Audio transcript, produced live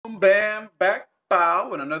Bam, back bow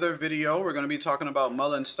with another video. We're going to be talking about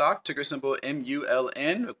Muln stock, ticker symbol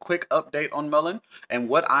MULN. A quick update on Muln and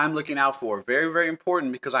what I'm looking out for. Very, very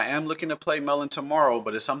important because I am looking to play Muln tomorrow,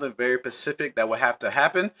 but it's something very specific that will have to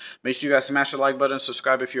happen. Make sure you guys smash the like button,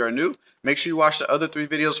 subscribe if you are new. Make sure you watch the other 3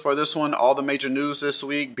 videos for this one. All the major news this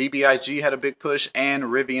week. BBIG had a big push and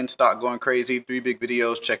Rivian stock going crazy. 3 big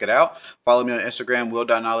videos. Check it out. Follow me on Instagram,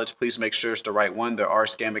 will.knowledge. Please make sure it's the right one. There are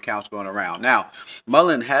scam accounts going around. Now,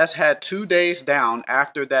 Muln has had 2 days down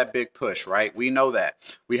after that big push, right? We know that.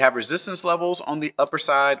 We have resistance levels on the upper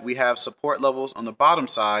side. We have support levels on the bottom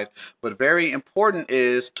side. But very important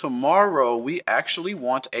is tomorrow we actually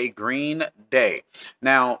want a green day.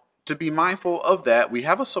 Now, to be mindful of that, we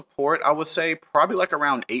have a support, I would say, probably like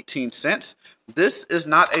around 18 cents. This is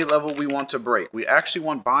not a level we want to break. We actually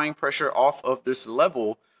want buying pressure off of this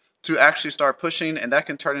level to actually start pushing, and that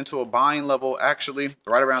can turn into a buying level actually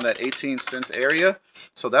right around that 18 cents area.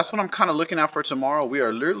 So that's what I'm kind of looking at for tomorrow. We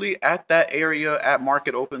are literally at that area at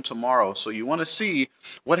market open tomorrow. So you want to see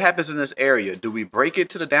what happens in this area. Do we break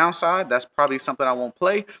it to the downside? That's probably something I won't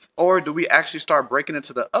play. Or do we actually start breaking it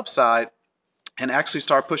to the upside and actually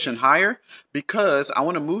start pushing higher? Because I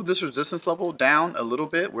want to move this resistance level down a little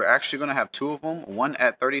bit. We're actually going to have 2 of them, one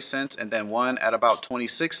at 30 cents and then one at about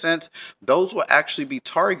 26 cents. Those will actually be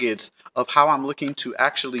targets of how I'm looking to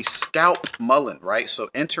actually scalp Muln, right? So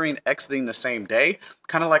entering, exiting the same day,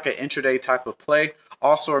 kind of like an intraday type of play.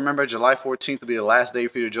 Also, remember, July 14th will be the last day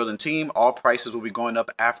for your drilling team. All prices will be going up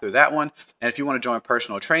after that one. And if you want to join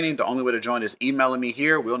personal training, the only way to join is emailing me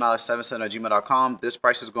here, willknowledge77@gmail.com. This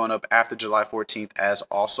price is going up after July 14th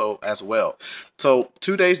as well. So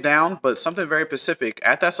 2 days down, but something very specific.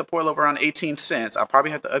 At that support level around 18 cents, I'll probably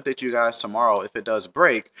have to update you guys tomorrow if it does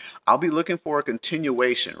break. I'll be looking for a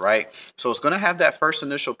continuation, right? So it's going to have that first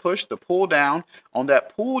initial push, the pull down. On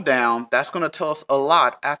that pull down, that's going to tell us a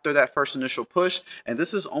lot after that first initial push. And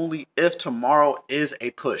this is only if tomorrow is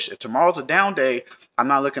a push. If tomorrow's a down day, I'm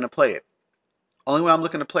not looking to play it. Only way I'm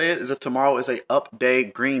looking to play it is if tomorrow is a up day,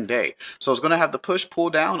 green day. So it's going to have the push, pull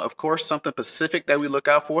down, of course, something specific that we look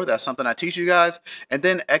out for. That's something I teach you guys. And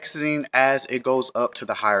then exiting as it goes up to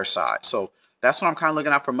the higher side. So that's what I'm kind of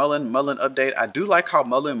looking at for Muln update. I do like how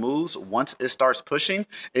Muln moves once it starts pushing.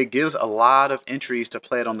 It gives a lot of entries to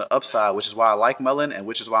play it on the upside, which is why I like Muln and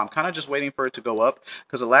which is why I'm kind of just waiting for it to go up.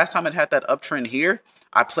 Because the last time it had that uptrend here,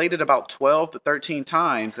 I played it about 12 to 13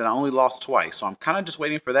 times and I only lost twice. So I'm kind of just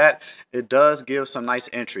waiting for that. It does give some nice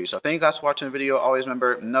entries. So thank you guys for watching the video. Always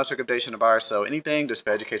remember, no recommendation to buy or sell anything, just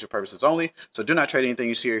for educational purposes only. So do not trade anything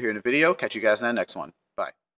you see or hear in the video. Catch you guys in the next one. Bye.